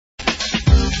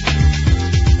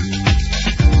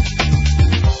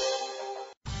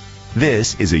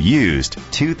This is a used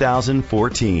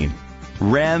 2014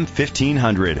 Ram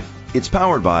 1500. It's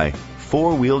powered by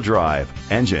four-wheel drive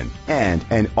engine and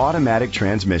an automatic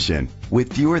transmission.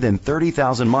 With fewer than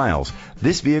 30,000 miles,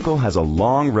 this vehicle has a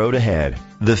long road ahead.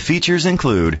 The features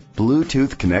include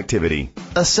Bluetooth connectivity,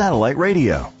 a satellite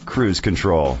radio, cruise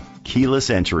control, keyless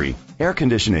entry, air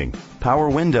conditioning, power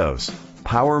windows,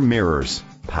 power mirrors,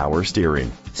 power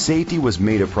steering. Safety was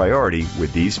made a priority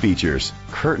with these features: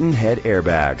 curtain head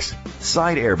airbags,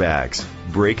 side airbags,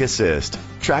 brake assist,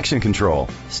 traction control,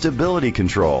 stability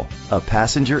control, a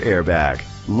passenger airbag,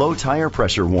 low tire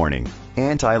pressure warning,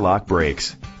 anti-lock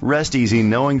brakes. Rest easy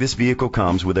knowing this vehicle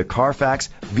comes with a Carfax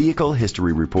Vehicle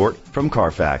History Report from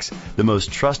Carfax, the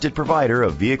most trusted provider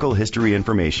of vehicle history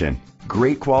information.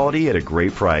 Great quality at a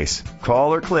great price.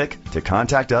 Call or click to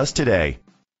contact us today.